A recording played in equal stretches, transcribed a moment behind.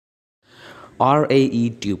RAE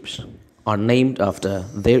tubes are named after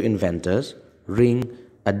their inventors,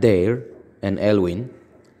 Adair, and Elwyn,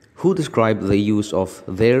 who described the use of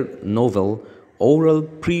their novel oral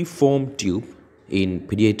preformed tube in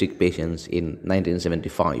pediatric patients in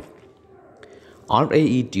 1975.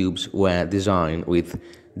 RAE tubes were designed with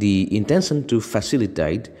the intention to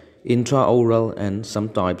facilitate intraoral and some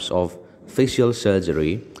types of facial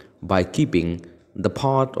surgery by keeping the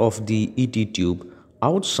part of the ET tube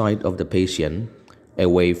outside of the patient,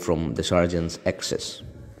 away from the surgeon's access.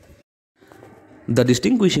 The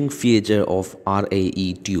distinguishing feature of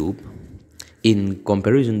RAE tube in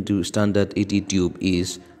comparison to standard ET tube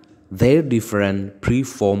is their different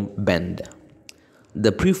preform bend.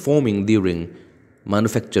 The preforming during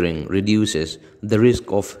manufacturing reduces the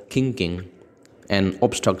risk of kinking and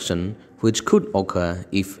obstruction which could occur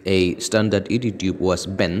if a standard ET tube was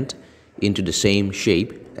bent into the same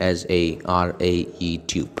shape as a RAE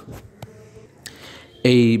tube.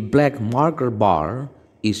 A black marker bar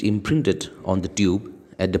is imprinted on the tube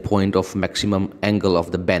at the point of maximum angle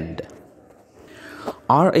of the bend.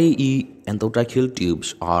 RAE endotracheal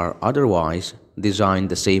tubes are otherwise designed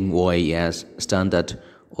the same way as standard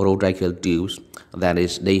orotracheal tubes, that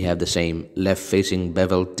is, they have the same left-facing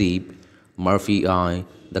bevel tip, Murphy eye,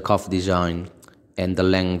 the cuff design, and the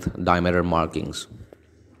length diameter markings.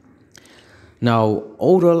 Now,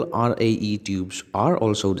 oral RAE tubes are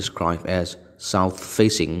also described as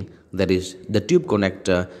south-facing, that is, the tube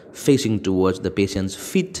connector facing towards the patient's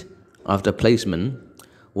feet after placement,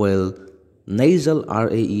 while nasal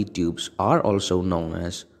RAE tubes are also known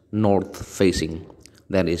as north-facing,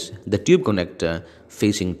 that is, the tube connector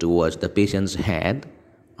facing towards the patient's head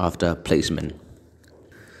after placement.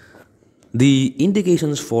 The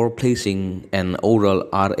indications for placing an oral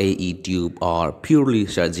RAE tube are purely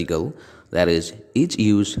surgical, that is, each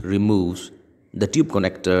use removes the tube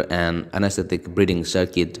connector and anesthetic breathing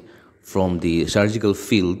circuit from the surgical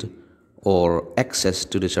field or access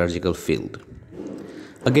to the surgical field.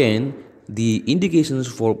 Again, the indications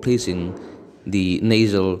for placing the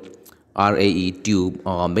nasal RAE tube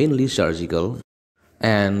are mainly surgical,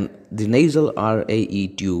 and the nasal RAE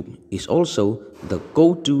tube is also the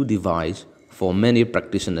go-to device for many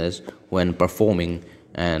practitioners when performing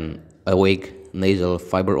an awake nasal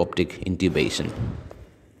fiber optic intubation.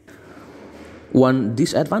 One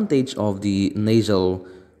disadvantage of the nasal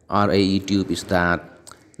RAE tube is that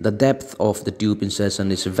the depth of the tube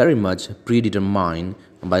insertion is very much predetermined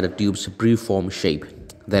by the tube's preform shape,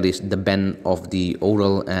 that is, the bend of the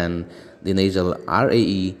oral and the nasal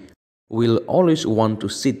RAE will always want to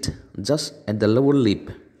sit just at the lower lip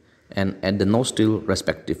and at the nostril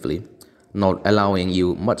respectively, not allowing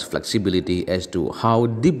you much flexibility as to how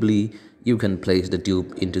deeply you can place the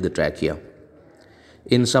tube into the trachea.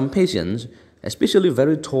 In some patients, especially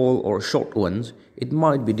very tall or short ones, it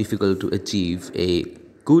might be difficult to achieve a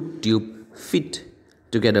good tube fit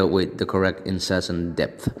together with the correct insertion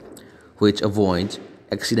depth, which avoids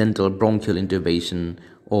accidental bronchial intubation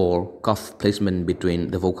or cuff placement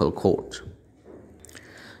between the vocal cords.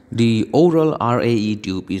 The oral RAE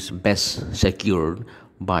tube is best secured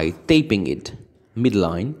by taping it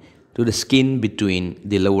midline to the skin between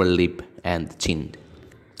the lower lip and the chin.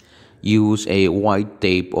 Use a white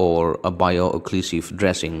tape or a bio-occlusive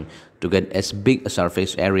dressing to get as big a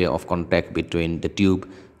surface area of contact between the tube,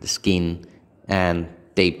 the skin, and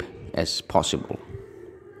tape as possible.